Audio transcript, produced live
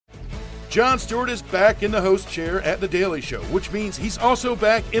Jon Stewart is back in the host chair at The Daily Show, which means he's also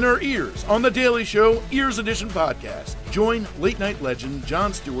back in our ears on The Daily Show Ears Edition podcast. Join late-night legend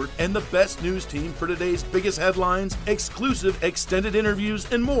Jon Stewart and the best news team for today's biggest headlines, exclusive extended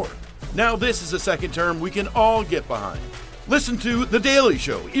interviews, and more. Now this is a second term we can all get behind. Listen to The Daily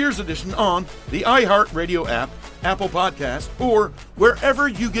Show Ears Edition on the iHeartRadio app, Apple Podcasts, or wherever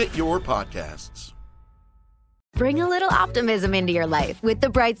you get your podcasts. Bring a little optimism into your life with The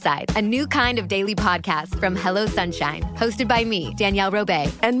Bright Side, a new kind of daily podcast from Hello Sunshine, hosted by me, Danielle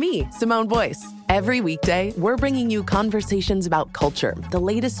Robay. And me, Simone Boyce. Every weekday, we're bringing you conversations about culture, the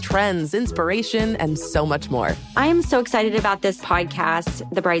latest trends, inspiration, and so much more. I am so excited about this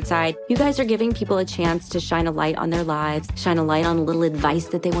podcast, The Bright Side. You guys are giving people a chance to shine a light on their lives, shine a light on a little advice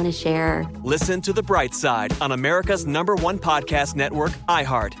that they want to share. Listen to The Bright Side on America's #1 podcast network,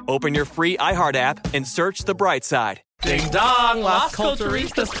 iHeart. Open your free iHeart app and search The Bright Side. Ding dong, Las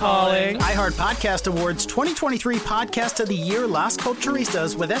Culturistas calling. iHeart Podcast Awards 2023 Podcast of the Year, Las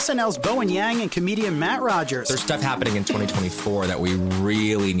Culturistas, with SNL's Bowen Yang and comedian Matt Rogers. There's stuff happening in 2024 that we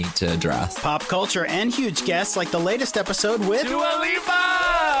really need to address. Pop culture and huge guests like the latest episode with Dua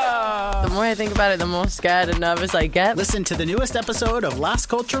Lipa! The more I think about it, the more scared and nervous I get. Listen to the newest episode of Las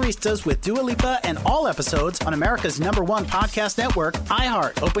Culturistas with Dua Lipa and all episodes on America's #1 podcast network,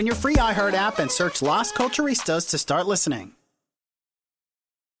 iHeart. Open your free iHeart app and search Las Culturistas to start listening.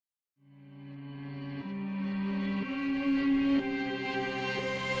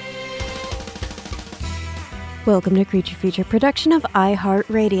 Welcome to Creature Feature, production of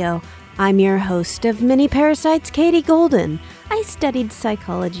iHeartRadio. I'm your host of Mini Parasites, Katie Golden. I studied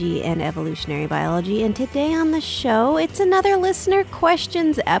psychology and evolutionary biology, and today on the show, it's another listener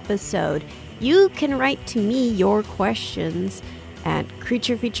questions episode. You can write to me your questions at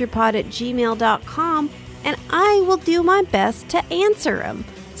creaturefeaturepod@gmail.com, and I will do my best to answer them.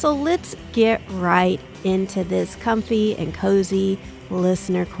 So let's get right into this comfy and cozy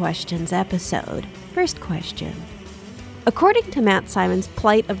listener questions episode. First question. According to Matt Simon's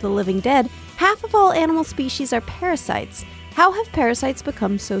Plight of the Living Dead, half of all animal species are parasites. How have parasites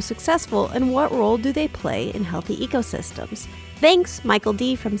become so successful, and what role do they play in healthy ecosystems? Thanks, Michael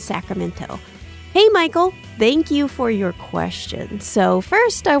D. from Sacramento. Hey, Michael, thank you for your question. So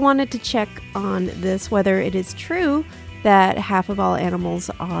first, I wanted to check on this, whether it is true that half of all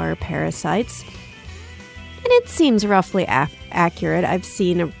animals are parasites. And it seems roughly accurate. I've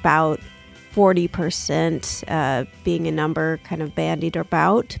seen about 40% being a number kind of bandied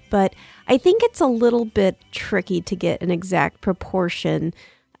about, but I think it's a little bit tricky to get an exact proportion.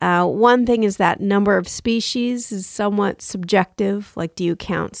 One thing is that number of species is somewhat subjective. Like, do you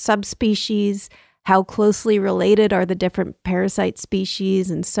count subspecies? How closely related are the different parasite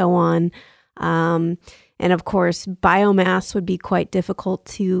species, and so on? And of course, biomass would be quite difficult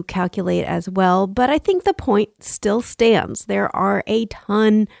to calculate as well. But I think the point still stands. There are a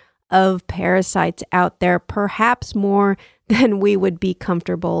ton of parasites out there, perhaps more than we would be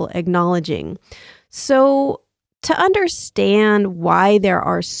comfortable acknowledging. So to understand why there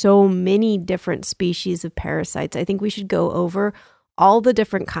are so many different species of parasites, I think we should go over all the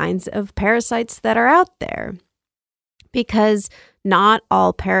different kinds of parasites that are out there. Because not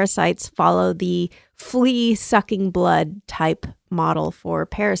all parasites follow the flea-sucking blood type model for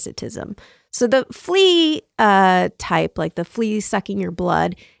parasitism. So the flea type, like the flea sucking your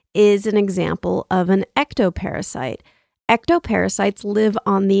blood, is an example of an ectoparasite. Ectoparasites live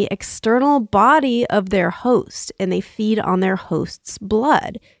on the external body of their host, and they feed on their host's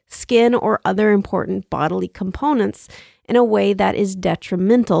blood, skin, or other important bodily components in a way that is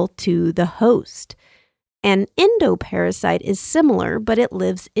detrimental to the host. An endoparasite is similar, but it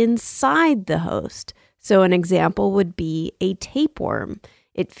lives inside the host. So an example would be a tapeworm.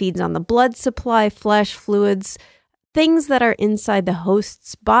 It feeds on the blood supply, flesh, fluids, things that are inside the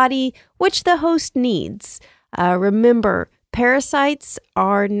host's body, which the host needs. Remember, parasites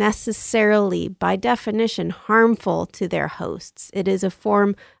are necessarily, by definition, harmful to their hosts. It is a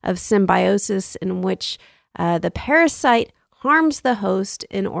form of symbiosis in which the parasite harms the host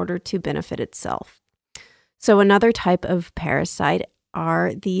in order to benefit itself. So another type of parasite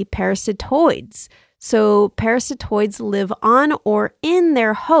are the parasitoids. So parasitoids live on or in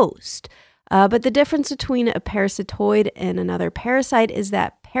their host. But the difference between a parasitoid and another parasite is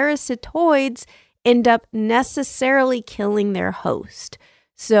that parasitoids end up necessarily killing their host.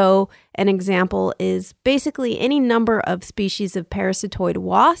 So an example is basically any number of species of parasitoid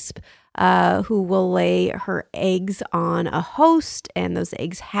wasp who will lay her eggs on a host, and those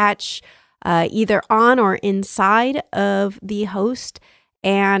eggs hatch either on or inside of the host.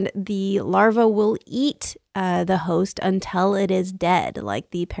 and the larva will eat the host until it is dead,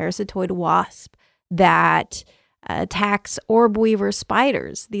 like the parasitoid wasp that attacks orb weaver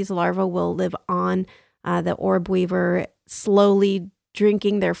spiders. These larvae will live on the orb weaver, slowly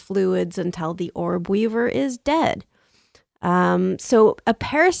drinking their fluids until the orb weaver is dead. So a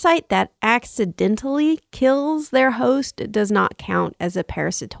parasite that accidentally kills their host does not count as a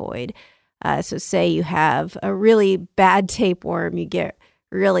parasitoid. So say you have a really bad tapeworm, you get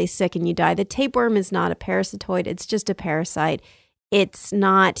really sick and you die. The tapeworm is not a parasitoid. It's just a parasite. It's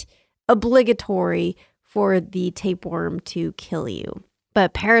not obligatory for the tapeworm to kill you.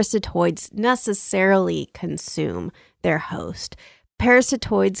 But parasitoids necessarily consume their host.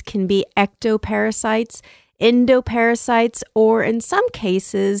 Parasitoids can be ectoparasites, endoparasites, or in some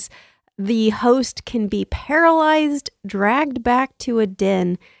cases, the host can be paralyzed, dragged back to a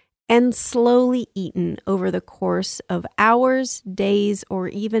den, and slowly eaten over the course of hours, days, or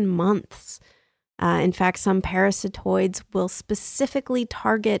even months. In fact, some parasitoids will specifically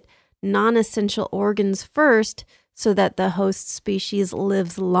target non-essential organs first so that the host species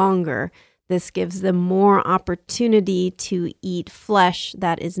lives longer. This gives them more opportunity to eat flesh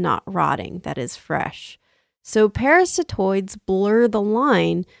that is not rotting, that is fresh. So parasitoids blur the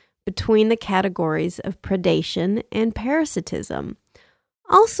line between the categories of predation and parasitism.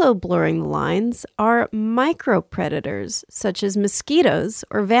 Also blurring the lines are micropredators, such as mosquitoes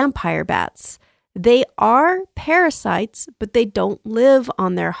or vampire bats. They are parasites, but they don't live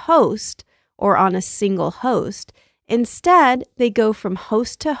on their host or on a single host. Instead, they go from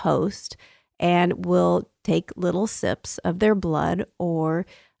host to host and will take little sips of their blood or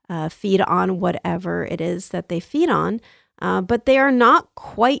feed on whatever it is that they feed on. But they are not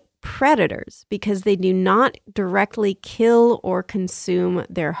quite predators because they do not directly kill or consume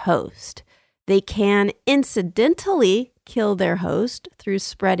their host. They can incidentally kill their host through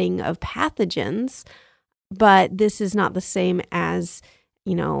spreading of pathogens, but this is not the same as,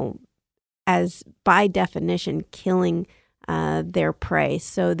 as by definition killing their prey.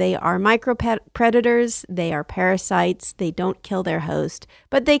 So they are micropredators, they are parasites, they don't kill their host,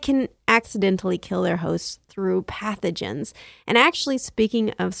 but they can accidentally kill their hosts through pathogens. And actually,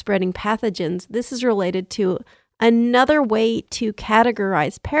 speaking of spreading pathogens, this is related to another way to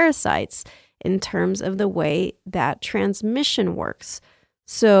categorize parasites in terms of the way that transmission works.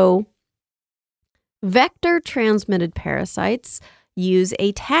 So vector-transmitted parasites use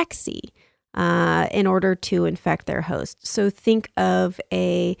a taxi in order to infect their host. So think of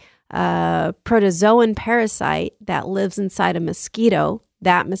a protozoan parasite that lives inside a mosquito.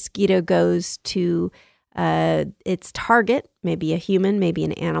 That mosquito goes to its target, maybe a human, maybe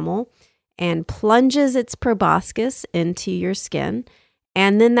an animal, and plunges its proboscis into your skin.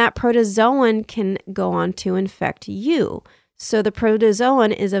 And then that protozoan can go on to infect you. So the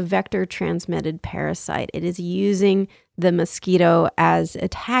protozoan is a vector-transmitted parasite. It is using the mosquito as a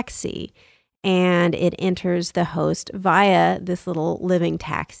taxi, and it enters the host via this little living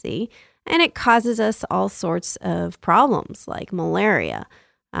taxi, and it causes us all sorts of problems like malaria.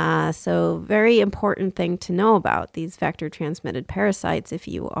 So very important thing to know about these vector-transmitted parasites if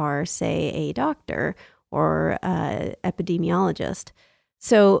you are, say, a doctor or epidemiologist.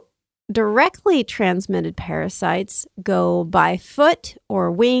 So directly transmitted parasites go by foot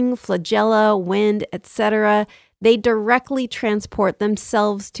or wing, flagella, wind, etc. They directly transport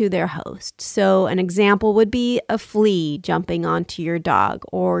themselves to their host. So an example would be a flea jumping onto your dog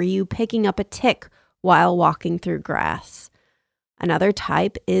or you picking up a tick while walking through grass. Another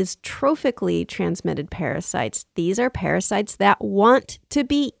type is trophically transmitted parasites. These are parasites that want to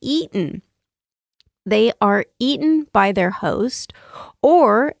be eaten. They are eaten by their host,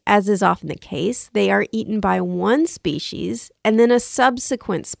 or, as is often the case, they are eaten by one species and then a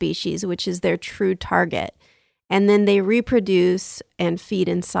subsequent species, which is their true target. And then they reproduce and feed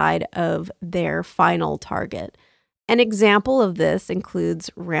inside of their final target. An example of this includes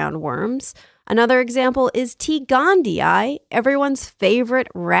roundworms. Another example is T. gondii, everyone's favorite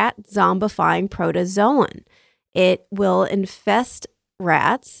rat zombifying protozoan. It will infest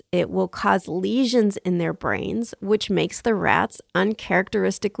rats. It will cause lesions in their brains, which makes the rats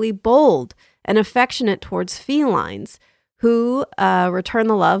uncharacteristically bold and affectionate towards felines, who return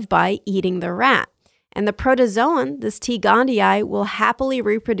the love by eating the rat. And the protozoan, this T. gondii, will happily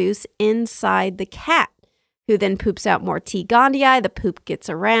reproduce inside the cat, who then poops out more T. gondii. The poop gets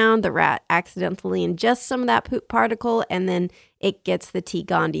around, the rat accidentally ingests some of that poop particle, and then it gets the T.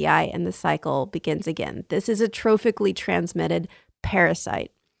 gondii, and the cycle begins again. This is a trophically transmitted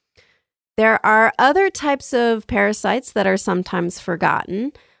parasite. There are other types of parasites that are sometimes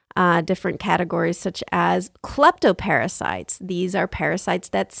forgotten. different categories such as kleptoparasites. These are parasites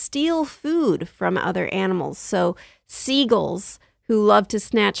that steal food from other animals. So seagulls who love to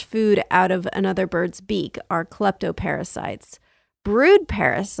snatch food out of another bird's beak are kleptoparasites. Brood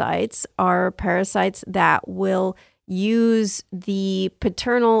parasites are parasites that will use the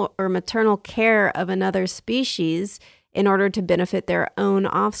paternal or maternal care of another species in order to benefit their own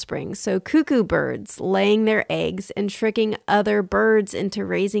offspring. So cuckoo birds laying their eggs and tricking other birds into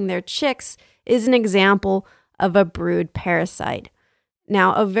raising their chicks is an example of a brood parasite.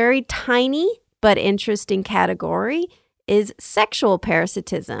 Now, a very tiny but interesting category is sexual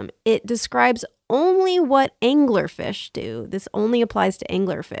parasitism. It describes only what anglerfish do. This only applies to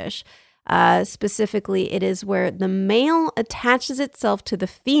anglerfish. Specifically, it is where the male attaches itself to the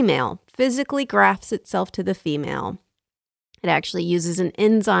female, physically grafts itself to the female. It actually uses an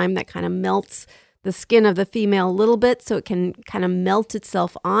enzyme that kind of melts the skin of the female a little bit so it can kind of melt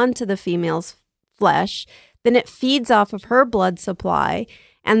itself onto the female's flesh. Then it feeds off of her blood supply,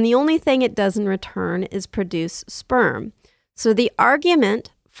 and the only thing it does in return is produce sperm. So the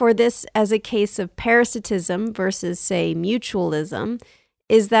argument for this as a case of parasitism versus, say, mutualism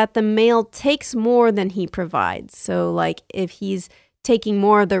is that the male takes more than he provides. So like if he's taking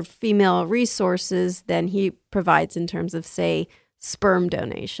more of the female resources than he provides in terms of, say, sperm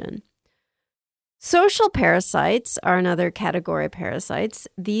donation. Social parasites are another category of parasites.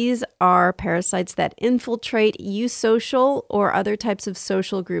 These are parasites that infiltrate eusocial or other types of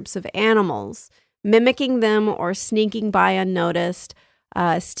social groups of animals, mimicking them or sneaking by unnoticed,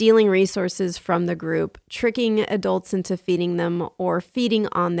 stealing resources from the group, tricking adults into feeding them, or feeding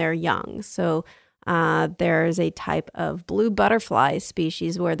on their young. So there's a type of blue butterfly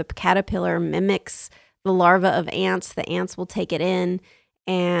species where the caterpillar mimics the larva of ants. The ants will take it in,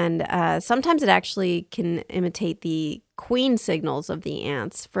 and sometimes it actually can imitate the queen signals of the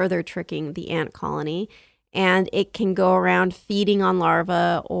ants, further tricking the ant colony. And it can go around feeding on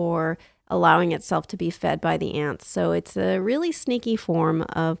larvae or allowing itself to be fed by the ants. So it's a really sneaky form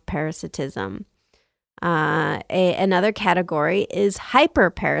of parasitism. Another category is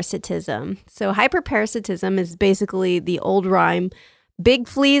hyperparasitism. So hyperparasitism is basically the old rhyme, big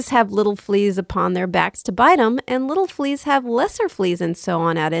fleas have little fleas upon their backs to bite them, and little fleas have lesser fleas, and so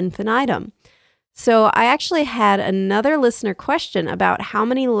on ad infinitum. So I actually had another listener question about how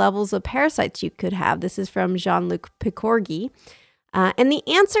many levels of parasites you could have. This is from Jean-Luc Picorgi. And the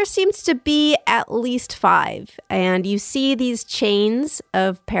answer seems to be at least 5. And you see these chains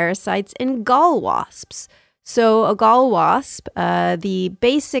of parasites in gall wasps. So a gall wasp, the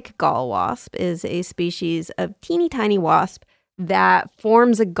basic gall wasp, is a species of teeny tiny wasp that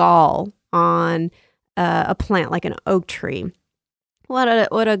forms a gall on a plant like an oak tree. What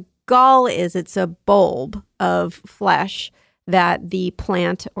a gall is, it's a bulb of flesh that the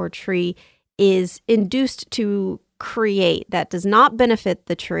plant or tree is induced to create that does not benefit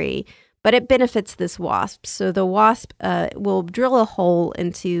the tree, but it benefits this wasp. So the wasp will drill a hole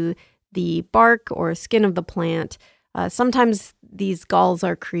into the bark or skin of the plant. Sometimes these galls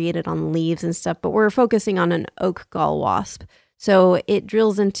are created on leaves and stuff, but we're focusing on an oak gall wasp. So it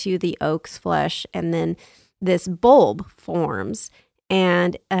drills into the oak's flesh, and then this bulb forms,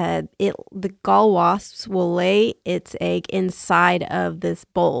 and the gall wasps will lay its egg inside of this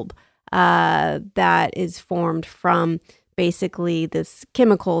bulb. That is formed from basically this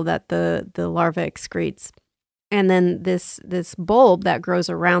chemical that the larva excretes. And then this bulb that grows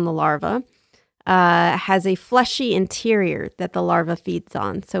around the larva has a fleshy interior that the larva feeds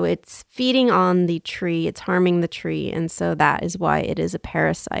on. So it's feeding on the tree, it's harming the tree, and so that is why it is a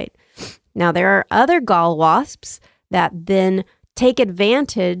parasite. Now, there are other gall wasps that then take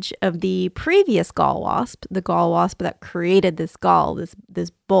advantage of the previous gall wasp, the gall wasp that created this gall,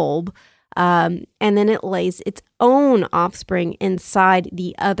 this bulb, and then it lays its own offspring inside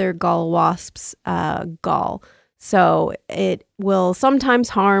the other gall wasp's gall. So it will sometimes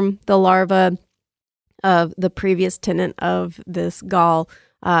harm the larva of the previous tenant of this gall.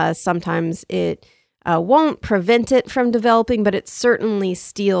 Sometimes it won't prevent it from developing, but it certainly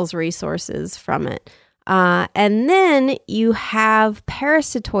steals resources from it. And then you have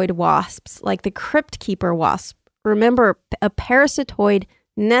parasitoid wasps, like the crypt keeper wasp. Remember, a parasitoid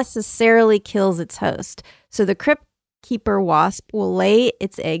necessarily kills its host. So the crypt keeper wasp will lay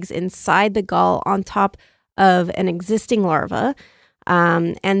its eggs inside the gall on top of an existing larva.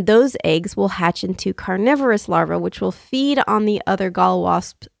 And those eggs will hatch into carnivorous larvae, which will feed on the other gall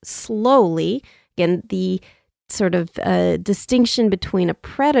wasp slowly. Again, the sort of distinction between a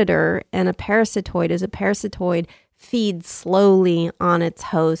predator and a parasitoid is a parasitoid feeds slowly on its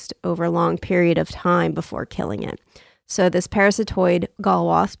host over a long period of time before killing it. So this parasitoid gall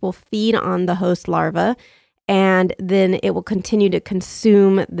wasp will feed on the host larva, and then it will continue to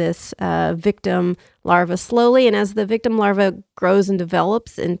consume this victim larva slowly. And as the victim larva grows and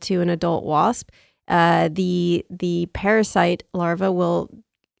develops into an adult wasp, the parasite larva will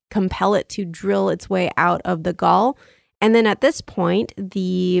compel it to drill its way out of the gall. And then at this point,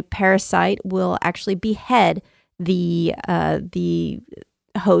 the parasite will actually behead the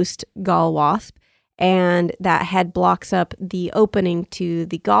host gall wasp, and that head blocks up the opening to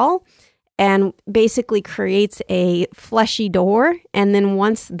the gall and basically creates a fleshy door. And then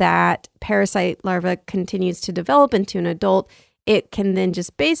once that parasite larva continues to develop into an adult, it can then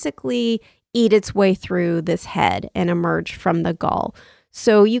just basically eat its way through this head and emerge from the gall.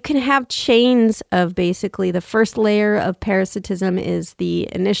 So you can have chains of basically the first layer of parasitism is the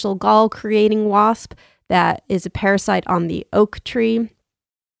initial gall-creating wasp that is a parasite on the oak tree.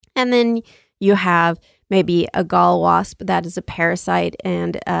 And then you have maybe a gall wasp that is a parasite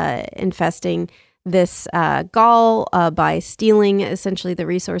and infesting this gall by stealing essentially the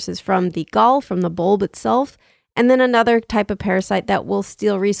resources from the gall, from the bulb itself. And then another type of parasite that will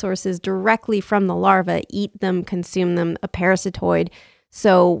steal resources directly from the larva, eat them, consume them, a parasitoid.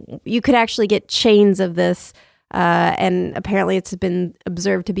 So you could actually get chains of this, and apparently it's been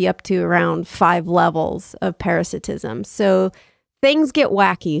observed to be up to around 5 levels of parasitism. So things get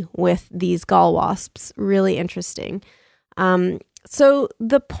wacky with these gall wasps, really interesting. So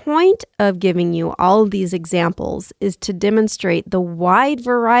the point of giving you all of these examples is to demonstrate the wide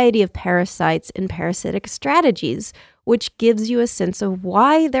variety of parasites and parasitic strategies, which gives you a sense of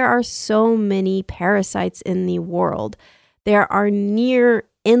why there are so many parasites in the world. There are near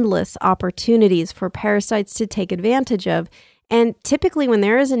endless opportunities for parasites to take advantage of. And typically when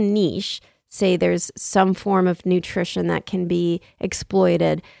there is a niche, say there's some form of nutrition that can be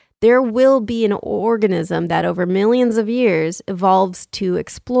exploited, there will be an organism that over millions of years evolves to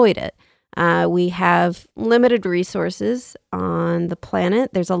exploit it. We have limited resources on the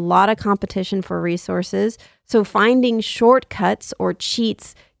planet. There's a lot of competition for resources. So finding shortcuts or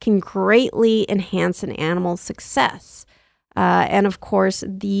cheats can greatly enhance an animal's success. And of course,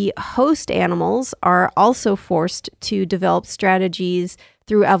 the host animals are also forced to develop strategies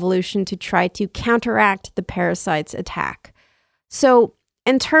through evolution to try to counteract the parasite's attack. So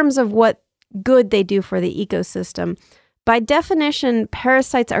in terms of what good they do for the ecosystem, by definition,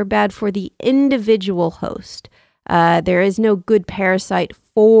 parasites are bad for the individual host. There is no good parasite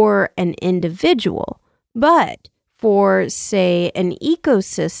for an individual, but for, say, an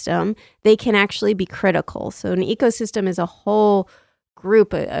ecosystem, they can actually be critical. So an ecosystem is a whole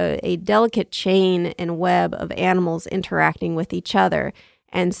group, a delicate chain and web of animals interacting with each other.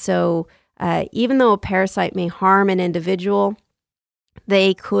 And so even though a parasite may harm an individual,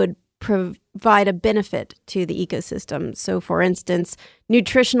 they could provide a benefit to the ecosystem. So for instance,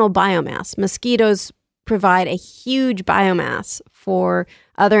 nutritional biomass. Mosquitoes provide a huge biomass for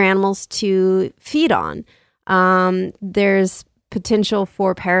other animals to feed on. There's potential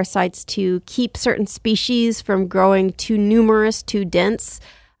for parasites to keep certain species from growing too numerous, too dense,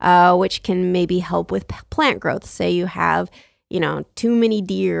 which can maybe help with plant growth. Say you have, too many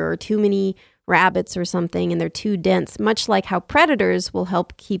deer or too many rabbits or something, and they're too dense. Much like how predators will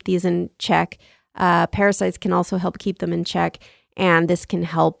help keep these in check, parasites can also help keep them in check, and this can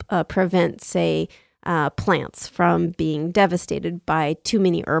help prevent, say, plants from being devastated by too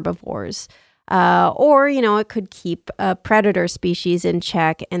many herbivores. Or, it could keep a predator species in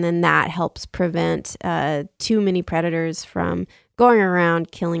check, and then that helps prevent too many predators from going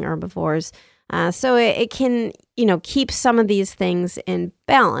around killing herbivores. So it can, keep some of these things in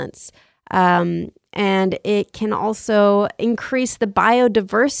balance. And it can also increase the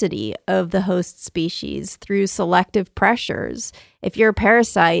biodiversity of the host species through selective pressures. If you're a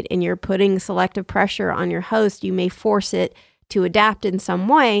parasite and you're putting selective pressure on your host, you may force it to adapt in some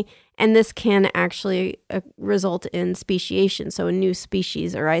way, and this can actually result in speciation, so a new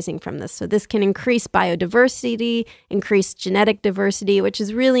species arising from this. So this can increase biodiversity, increase genetic diversity, which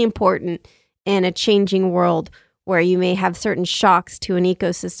is really important in a changing world where you may have certain shocks to an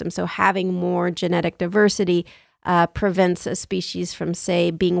ecosystem. So having more genetic diversity prevents a species from,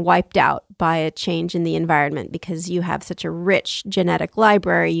 say, being wiped out by a change in the environment. Because you have such a rich genetic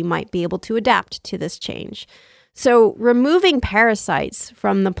library, you might be able to adapt to this change. So removing parasites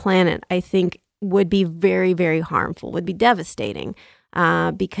from the planet, I think, would be very, very harmful, would be devastating,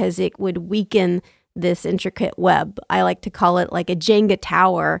 because it would weaken this intricate web. I like to call it like a Jenga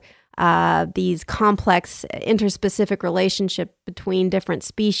tower. These complex interspecific relationship between different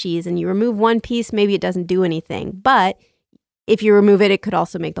species, and you remove one piece, maybe it doesn't do anything. But if you remove it, it could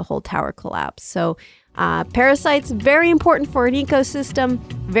also make the whole tower collapse. So Parasites, very important for an ecosystem,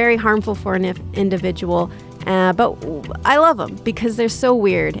 very harmful for an individual. But I love them because they're so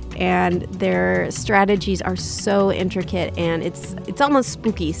weird and their strategies are so intricate, and it's almost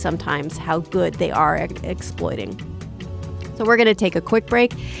spooky sometimes how good they are at exploiting. So we're going to take a quick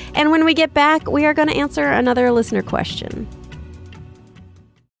break, and when we get back, we are going to answer another listener question.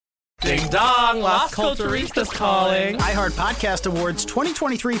 Ding dong, Las Culturistas calling. iHeart Podcast Awards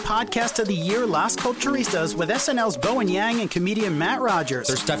 2023 Podcast of the Year, Las Culturistas, with SNL's Bowen Yang and comedian Matt Rogers.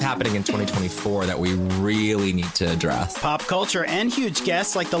 There's stuff happening in 2024 that we really need to address. Pop culture and huge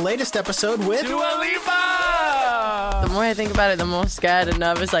guests like the latest episode with Dua Lipa! The more I think about it, the more scared and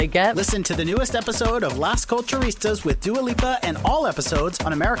nervous I get. Listen to the newest episode of Las Culturistas with Dua Lipa and all episodes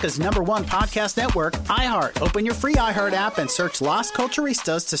on America's #1 podcast network, iHeart. Open your free iHeart app and search Las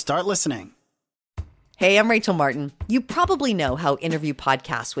Culturistas to start listening. Hey, I'm Rachel Martin. You probably know how interview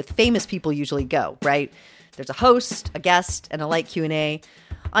podcasts with famous people usually go, right? There's a host, a guest, and a light Q&A.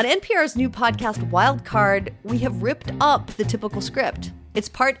 On NPR's new podcast, Wildcard, we have ripped up the typical script. It's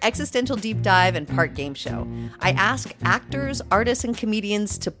part existential deep dive and part game show. I ask actors, artists, and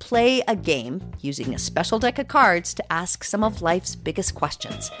comedians to play a game using a special deck of cards to ask some of life's biggest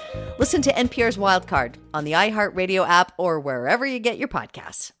questions. Listen to NPR's Wildcard on the iHeartRadio app or wherever you get your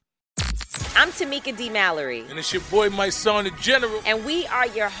podcasts. I'm Tamika D. Mallory. And it's your boy, my son, the General. And we are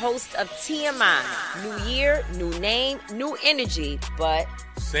your hosts of TMI. New year, new name, new energy, but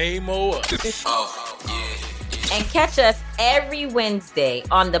same old us. Oh, yeah. And catch us every Wednesday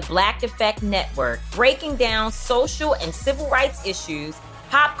on the Black Effect Network, breaking down social and civil rights issues,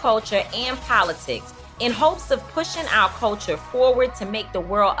 pop culture, and politics in hopes of pushing our culture forward to make the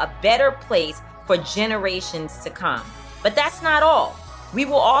world a better place for generations to come. But that's not all. We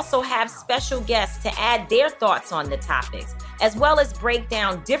will also have special guests to add their thoughts on the topics, as well as break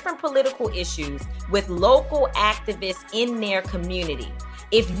down different political issues with local activists in their community.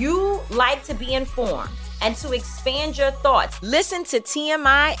 If you like to be informed and to expand your thoughts, listen to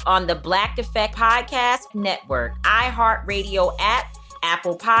TMI on the Black Effect Podcast Network, iHeartRadio app,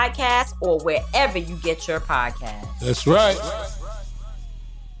 Apple Podcasts, or wherever you get your podcasts. That's right.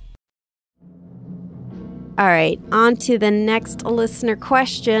 All right, on to the next listener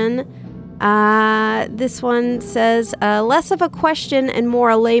question. This one says, less of a question and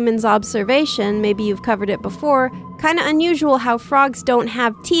more a layman's observation. Maybe you've covered it before. Kind of unusual how frogs don't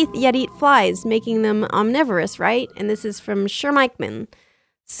have teeth yet eat flies, making them omnivorous, right? And this is from Shermikeman.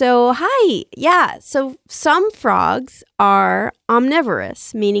 So, hi. Yeah, so some frogs are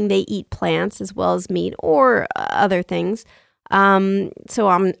omnivorous, meaning they eat plants as well as meat or other things. So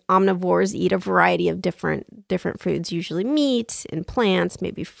omnivores eat a variety of different foods, usually meat and plants,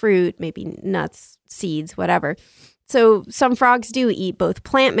 maybe fruit, maybe nuts, seeds, whatever. So some frogs do eat both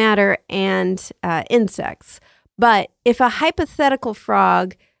plant matter and insects. But if a hypothetical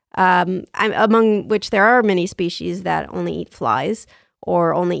frog, among which there are many species that only eat flies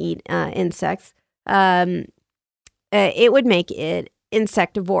or only eat insects, it would make it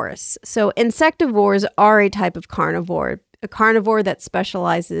insectivorous. So insectivores are a type of carnivore. A carnivore that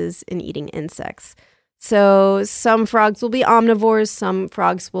specializes in eating insects. So some frogs will be omnivores, some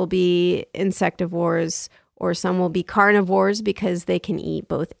frogs will be insectivores, or some will be carnivores because they can eat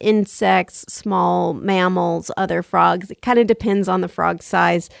both insects, small mammals, other frogs. It kind of depends on the frog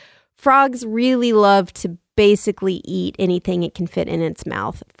size. Frogs really love to basically eat anything it can fit in its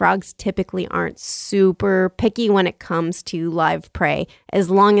mouth. Frogs typically aren't super picky when it comes to live prey,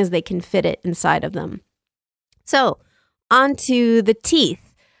 as long as they can fit it inside of them. So, onto the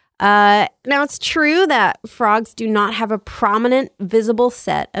teeth. Now, it's true that frogs do not have a prominent, visible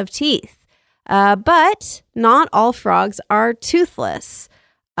set of teeth, but not all frogs are toothless.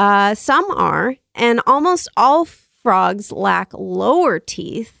 Some are, and almost all frogs lack lower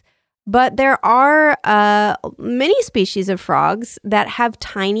teeth, but there are many species of frogs that have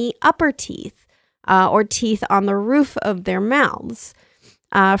tiny upper teeth, or teeth on the roof of their mouths.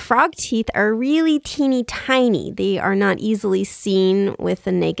 Frog teeth are really teeny tiny. They are not easily seen with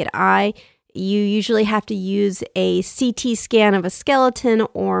the naked eye. You usually have to use a CT scan of a skeleton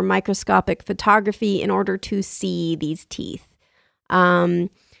or microscopic photography in order to see these teeth.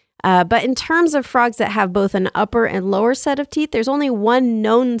 But in terms of frogs that have both an upper and lower set of teeth, there's only one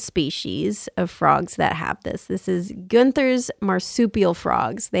known species of frogs that have this. This is Gunther's marsupial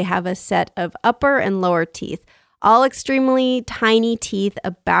frogs. They have a set of upper and lower teeth, all extremely tiny teeth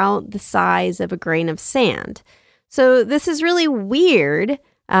about the size of a grain of sand. So this is really weird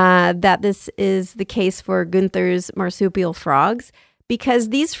that this is the case for Gunther's marsupial frogs, because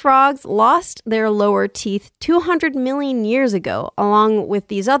these frogs lost their lower teeth 200 million years ago, along with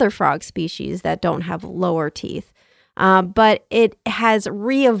these other frog species that don't have lower teeth. But it has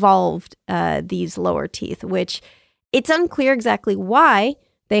re-evolved these lower teeth, which it's unclear exactly why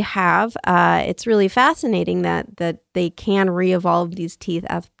they have. It's really fascinating that they can re-evolve these teeth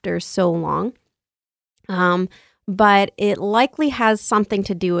after so long. But it likely has something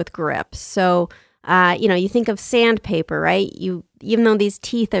to do with grip. So, you think of sandpaper, right? Even though these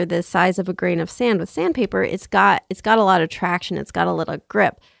teeth are the size of a grain of sand with sandpaper, it's got a lot of traction. It's got a little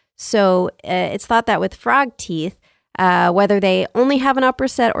grip. So it's thought that with frog teeth, whether they only have an upper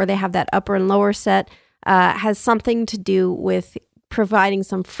set or they have that upper and lower set, has something to do with providing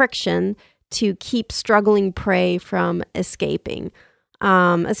some friction to keep struggling prey from escaping,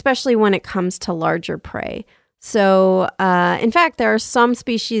 especially when it comes to larger prey. So, in fact, there are some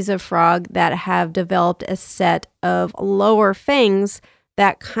species of frog that have developed a set of lower fangs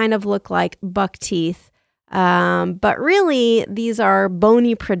that kind of look like buck teeth. But really, these are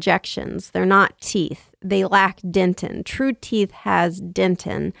bony projections. They're not teeth. They lack dentin. True teeth has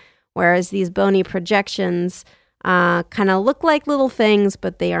dentin, whereas these bony projections kind of look like little fangs,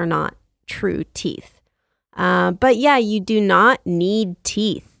 but they are not true teeth. But yeah, you do not need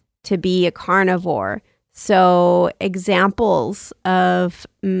teeth to be a carnivore. So examples of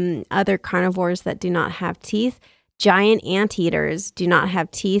other carnivores that do not have teeth: giant anteaters do not have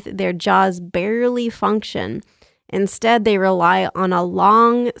teeth. Their jaws barely function. Instead, they rely on a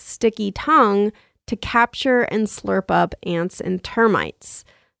long, sticky tongue to capture and slurp up ants and termites.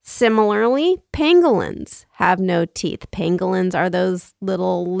 Similarly, pangolins have no teeth. Pangolins are those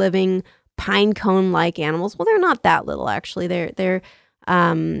little living pine cone-like animals. Well, they're not that little, actually. They're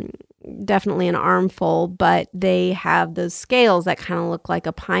definitely an armful, but they have those scales that kind of look like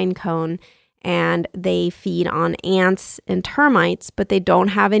a pine cone, and they feed on ants and termites, but they don't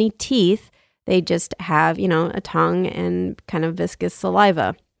have any teeth. They just have, a tongue and kind of viscous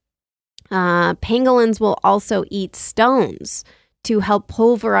saliva. Pangolins will also eat stones to help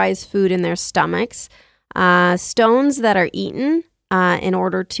pulverize food in their stomachs. Stones that are eaten in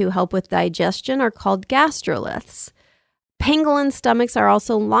order to help with digestion are called gastroliths. Pangolin stomachs are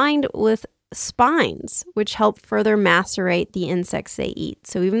also lined with spines, which help further macerate the insects they eat.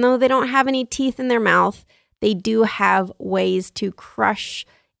 So even though they don't have any teeth in their mouth, they do have ways to crush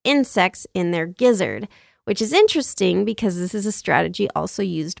insects in their gizzard, which is interesting because this is a strategy also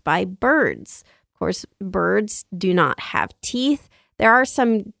used by birds. Of course, birds do not have teeth. There are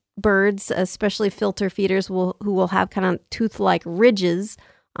some birds, especially filter feeders, who will have kind of tooth-like ridges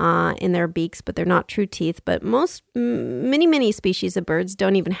in their beaks, but they're not true teeth. But many species of birds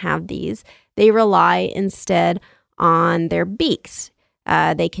don't even have these. They rely instead on their beaks.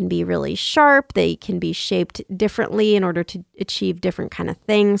 They can be really sharp. They can be shaped differently in order to achieve different kind of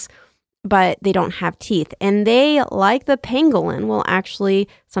things, but they don't have teeth. And they, like the pangolin, will actually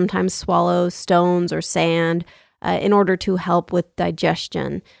sometimes swallow stones or sand in order to help with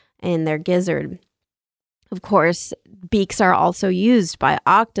digestion in their gizzard. Of course, beaks are also used by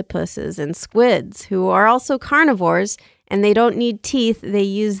octopuses and squids, who are also carnivores, and they don't need teeth. They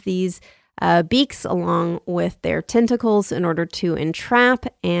use these beaks along with their tentacles in order to entrap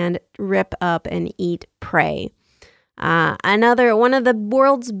and rip up and eat prey. One of the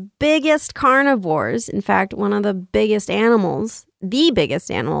world's biggest carnivores, in fact, one of the biggest animals, the biggest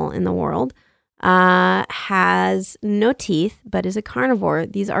animal in the world, has no teeth, but is a carnivore.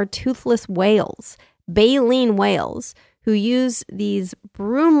 These are toothless whales. Baleen whales, who use these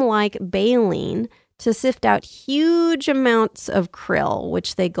broom-like baleen to sift out huge amounts of krill,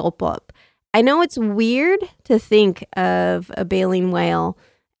 which they gulp up. I know it's weird to think of a baleen whale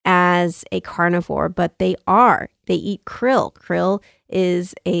as a carnivore, but they are. They eat krill. Krill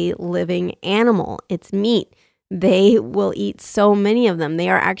is a living animal. It's meat. They will eat so many of them. They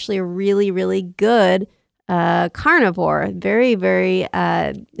are actually a really, really good carnivore. Very, very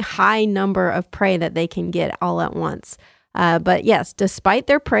high number of prey that they can get all at once. But yes, despite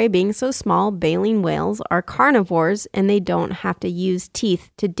their prey being so small, baleen whales are carnivores, and they don't have to use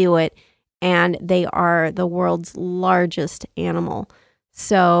teeth to do it. And they are the world's largest animal.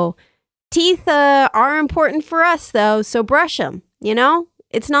 So teeth are important for us, though, so brush them,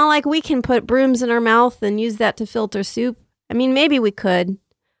 It's not like we can put brooms in our mouth and use that to filter soup. I mean, maybe we could.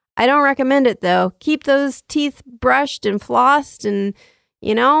 I don't recommend it, though. Keep those teeth brushed and flossed and,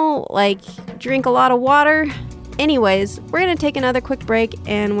 drink a lot of water. Anyways, we're going to take another quick break,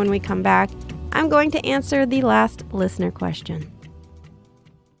 and when we come back, I'm going to answer the last listener question.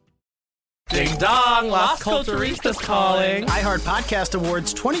 Ding dong, Las Culturistas calling. iHeart Podcast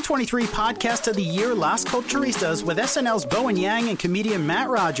Awards 2023 Podcast of the Year, Las Culturistas, with SNL's Bowen Yang and comedian Matt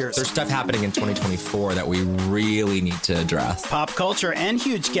Rogers. There's stuff happening in 2024 that we really need to address. Pop culture and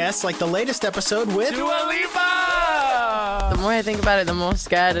huge guests like the latest episode with Dua Lipa! The more I think about it, the more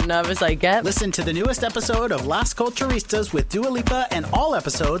scared and nervous I get. Listen to the newest episode of Las Culturistas with Dua Lipa and all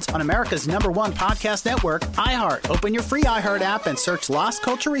episodes on America's #1 podcast network, iHeart. Open your free iHeart app and search Las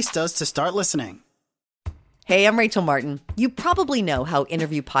Culturistas to start listening. Hey, I'm Rachel Martin. You probably know how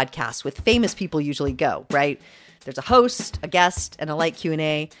interview podcasts with famous people usually go, right? There's a host, a guest, and a light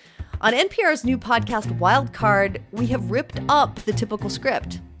Q&A. On NPR's new podcast, Wild Card, we have ripped up the typical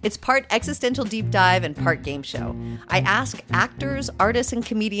script. It's part existential deep dive and part game show. I ask actors, artists, and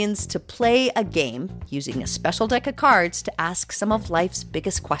comedians to play a game using a special deck of cards to ask some of life's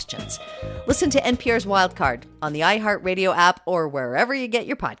biggest questions. Listen to NPR's Wild Card on the iHeartRadio app or wherever you get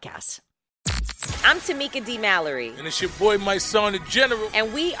your podcasts. I'm Tamika D. Mallory. And it's your boy, my son, the General.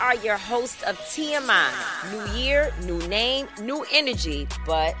 And we are your hosts of TMI. New year, new name, new energy,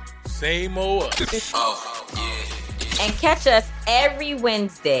 but same old us. Oh, yeah. And catch us every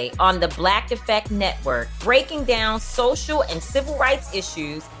Wednesday on the Black Effect Network, breaking down social and civil rights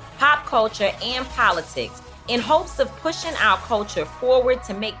issues, pop culture, and politics in hopes of pushing our culture forward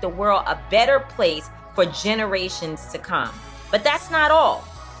to make the world a better place for generations to come. But that's not all.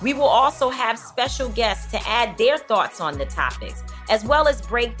 We will also have special guests to add their thoughts on the topics, as well as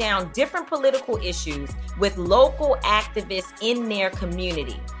break down different political issues with local activists in their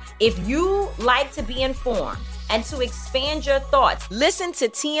community. If you like to be informed and to expand your thoughts, listen to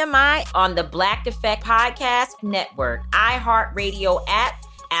TMI on the Black Effect Podcast Network, iHeartRadio app,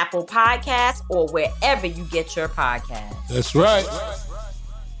 Apple Podcasts, or wherever you get your podcasts. That's right.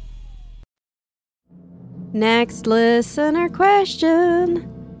 Next listener question.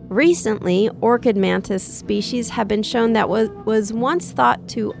 Recently, orchid mantis species have been shown that was once thought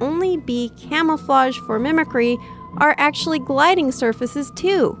to only be camouflage for mimicry are actually gliding surfaces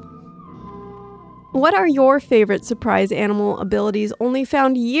too. What are your favorite surprise animal abilities only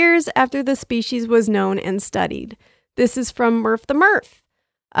found years after the species was known and studied? This is from Murph the Murph.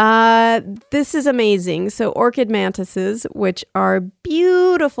 This is amazing. So orchid mantises, which are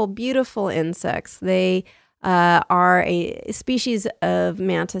beautiful, beautiful insects, they are a species of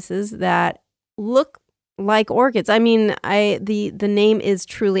mantises that look like orchids. I mean, the name is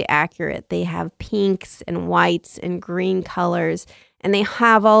truly accurate. They have pinks and whites and green colors, and they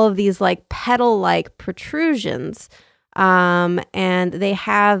have all of these like petal-like protrusions, and they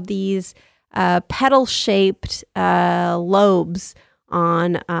have these petal-shaped lobes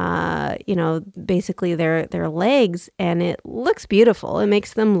on, basically their legs, and it looks beautiful. It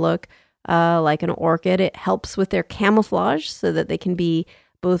makes them look like an orchid. It helps with their camouflage so that they can be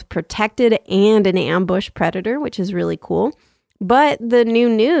both protected and an ambush predator, which is really cool. But the new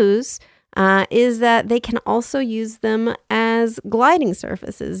news is that they can also use them as gliding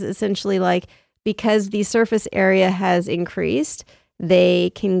surfaces. Essentially, like, because the surface area has increased,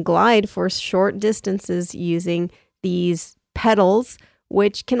 they can glide for short distances using these petals,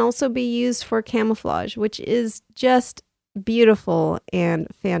 which can also be used for camouflage, which is just beautiful and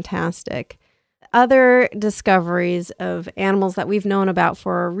fantastic. Other discoveries of animals that we've known about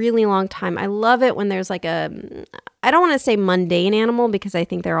for a really long time. I love it when there's like I don't want to say mundane animal because I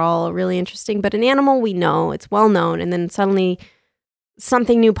think they're all really interesting, but an animal we know, it's well known, and then suddenly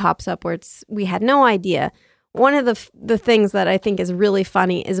something new pops up where we had no idea. One of the things that I think is really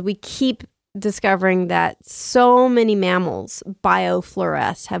funny is we keep discovering that so many mammals have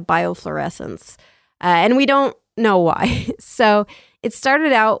biofluorescence, and we don't know why. So it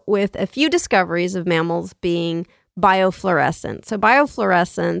started out with a few discoveries of mammals being biofluorescent. So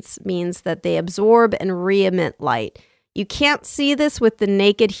biofluorescence means that they absorb and re-emit light. You can't see this with the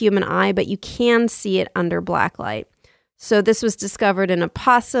naked human eye, but you can see it under black light. So this was discovered in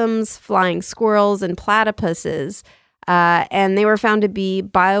opossums, flying squirrels, and platypuses, and they were found to be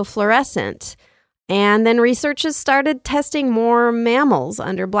biofluorescent. And then researchers started testing more mammals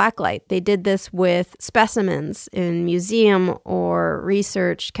under blacklight. They did this with specimens in museum or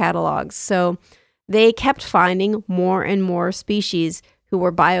research catalogs. So they kept finding more and more species who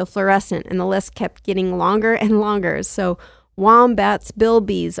were biofluorescent, and the list kept getting longer and longer. So wombats,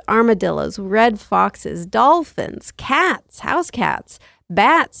 bilbies, armadillos, red foxes, dolphins, cats, house cats,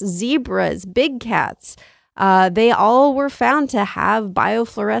 bats, zebras, big cats. They all were found to have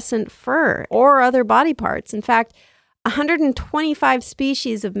biofluorescent fur or other body parts. In fact, 125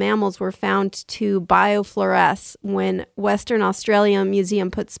 species of mammals were found to biofluoresce when Western Australia Museum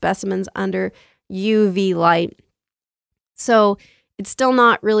put specimens under UV light. So it's still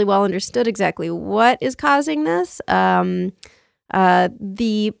not really well understood exactly what is causing this. The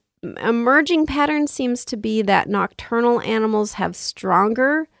emerging pattern seems to be that nocturnal animals have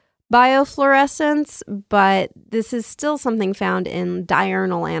stronger biofluorescence, but this is still something found in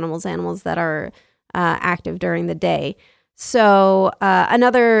diurnal animals, animals that are active during the day. So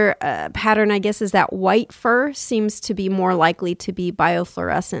another pattern, I guess, is that white fur seems to be more likely to be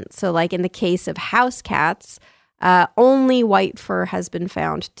biofluorescent. So like in the case of house cats, only white fur has been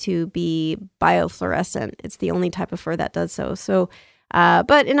found to be biofluorescent. It's the only type of fur that does so. So,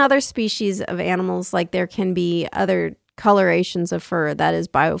 but in other species of animals, like there can be other colorations of fur that is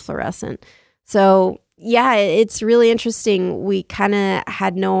biofluorescent. So yeah, it's really interesting. We kind of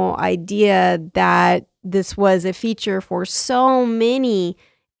had no idea that this was a feature for so many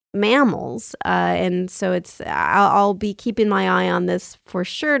mammals. And so I'll be keeping my eye on this for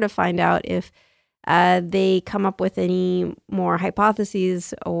sure to find out if they come up with any more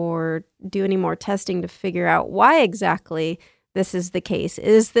hypotheses or do any more testing to figure out why exactly this is the case.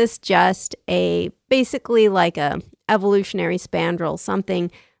 Is this just basically like a evolutionary spandrel, something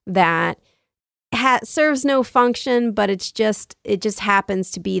that serves no function, but it just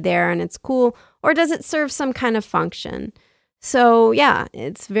happens to be there and it's cool? Or does it serve some kind of function? So yeah,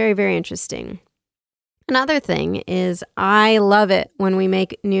 it's very, very interesting. Another thing is I love it when we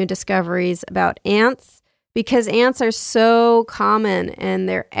make new discoveries about ants, because ants are so common and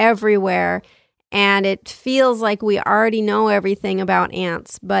they're everywhere. And it feels like we already know everything about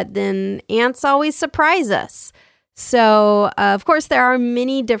ants, but then ants always surprise us. So, of course, there are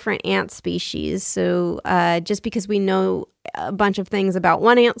many different ant species. So just because we know a bunch of things about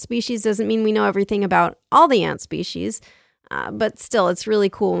one ant species doesn't mean we know everything about all the ant species. But still, it's really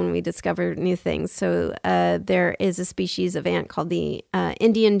cool when we discover new things. So there is a species of ant called the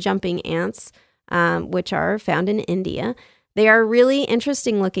Indian jumping ants, which are found in India. They are really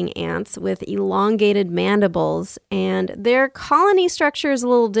interesting looking ants with elongated mandibles, and their colony structure is a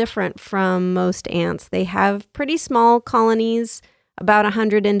little different from most ants. They have pretty small colonies, about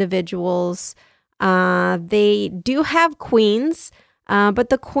 100 individuals. They do have queens, but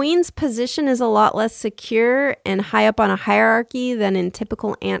the queen's position is a lot less secure and high up on a hierarchy than in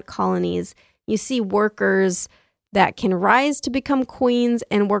typical ant colonies. You see workers that can rise to become queens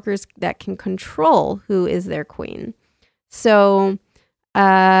and workers that can control who is their queen. So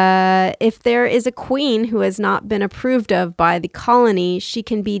if there is a queen who has not been approved of by the colony, she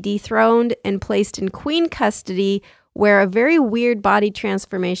can be dethroned and placed in queen custody, where a very weird body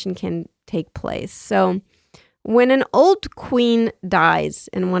transformation can take place. So when an old queen dies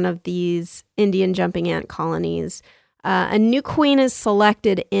in one of these Indian jumping ant colonies, a new queen is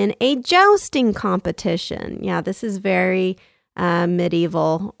selected in a jousting competition. Yeah, this is very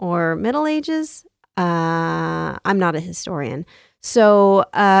medieval or Middle Ages. I'm not a historian. So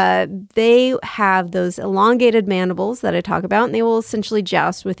they have those elongated mandibles that I talk about, and they will essentially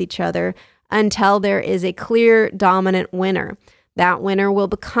joust with each other until there is a clear dominant winner. That winner will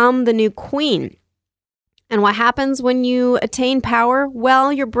become the new queen. And what happens when you attain power?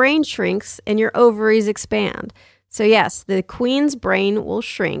 Well, your brain shrinks and your ovaries expand. So yes, the queen's brain will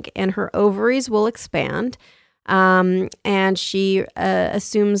shrink and her ovaries will expand. And she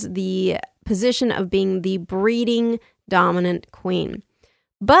assumes the position of being the breeding dominant queen.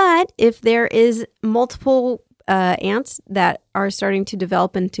 But if there is multiple ants that are starting to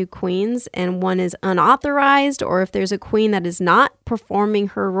develop into queens and one is unauthorized, or if there's a queen that is not performing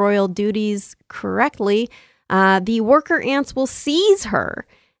her royal duties correctly, the worker ants will seize her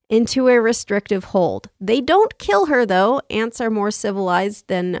into a restrictive hold. They don't kill her, though. Ants are more civilized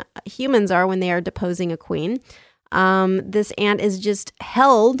than humans are when they are deposing a queen. This ant is just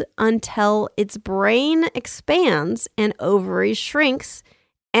held until its brain expands and ovary shrinks,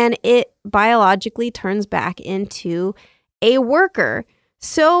 and it biologically turns back into a worker.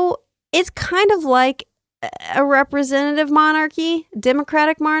 So it's kind of like a representative monarchy,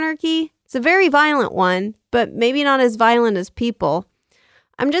 democratic monarchy. It's a very violent one, but maybe not as violent as people.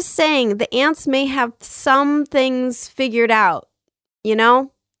 I'm just saying the ants may have some things figured out, you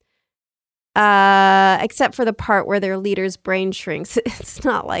know? Except for the part where their leader's brain shrinks. It's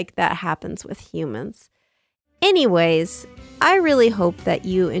not like that happens with humans. Anyways, I really hope that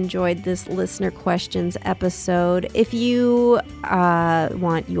you enjoyed this listener questions episode. If you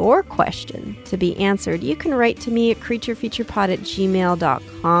want your question to be answered, you can write to me at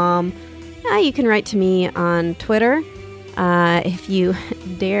creaturefeaturepod@gmail.com. You can write to me on Twitter. If you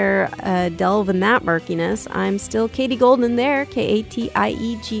dare delve in that murkiness, I'm still Katie Goldin there,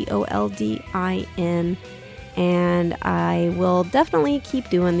 KatieGoldin. And I will definitely keep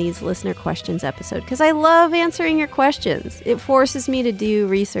doing these listener questions episode because I love answering your questions. It forces me to do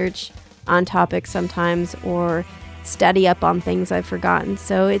research on topics sometimes or study up on things I've forgotten.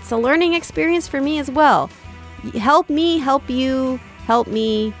 So it's a learning experience for me as well. Help me, help you, help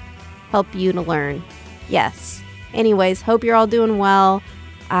me, help you to learn. Yes. Anyways, hope you're all doing well.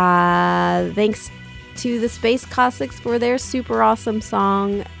 Thanks to the Space Cossacks for their super awesome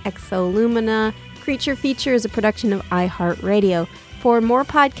song, Exolumina. Creature Feature is a production of iHeartRadio. For more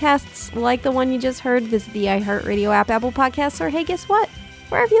podcasts like the one you just heard, visit the iHeartRadio app, Apple Podcasts, or hey, guess what?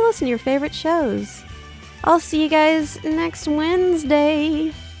 Wherever you listen to your favorite shows. I'll see you guys next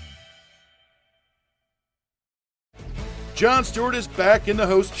Wednesday. Jon Stewart is back in the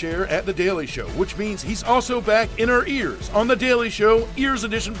host chair at The Daily Show, which means he's also back in our ears on The Daily Show Ears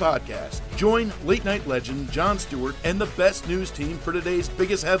Edition podcast. Join late-night legend Jon Stewart and the best news team for today's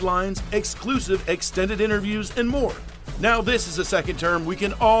biggest headlines, exclusive extended interviews, and more. Now this is a second term we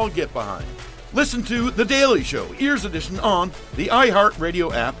can all get behind. Listen to The Daily Show Ears Edition on the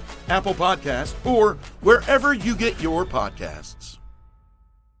iHeartRadio app, Apple Podcasts, or wherever you get your podcasts.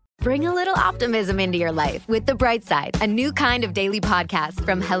 Bring a little optimism into your life with The Bright Side, a new kind of daily podcast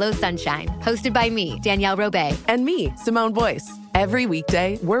from Hello Sunshine, hosted by me, Danielle Robay. And me, Simone Boyce. Every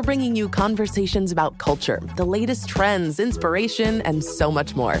weekday, we're bringing you conversations about culture, the latest trends, inspiration, and so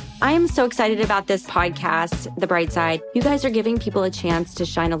much more. I am so excited about this podcast, The Bright Side. You guys are giving people a chance to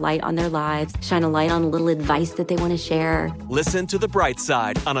shine a light on their lives, shine a light on a little advice that they want to share. Listen to The Bright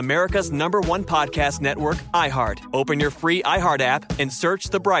Side on America's #1 podcast network, iHeart. Open your free iHeart app and search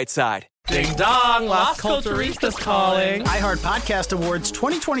The Bright Side. Ding dong, Las Culturistas calling. iHeart Podcast Awards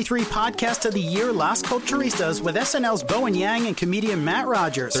 2023 Podcast of the Year, Las Culturistas, with SNL's Bowen Yang and comedian Matt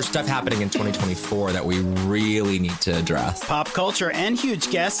Rogers. There's stuff happening in 2024 that we really need to address. Pop culture and huge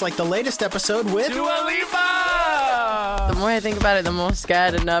guests like the latest episode with Dua Lipa! The more I think about it, the more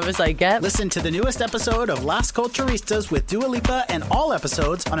scared and nervous I get. Listen to the newest episode of Las Culturistas with Dua Lipa and all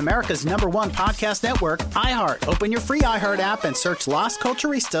episodes on America's #1 podcast network, iHeart. Open your free iHeart app and search Las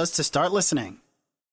Culturistas to start listening.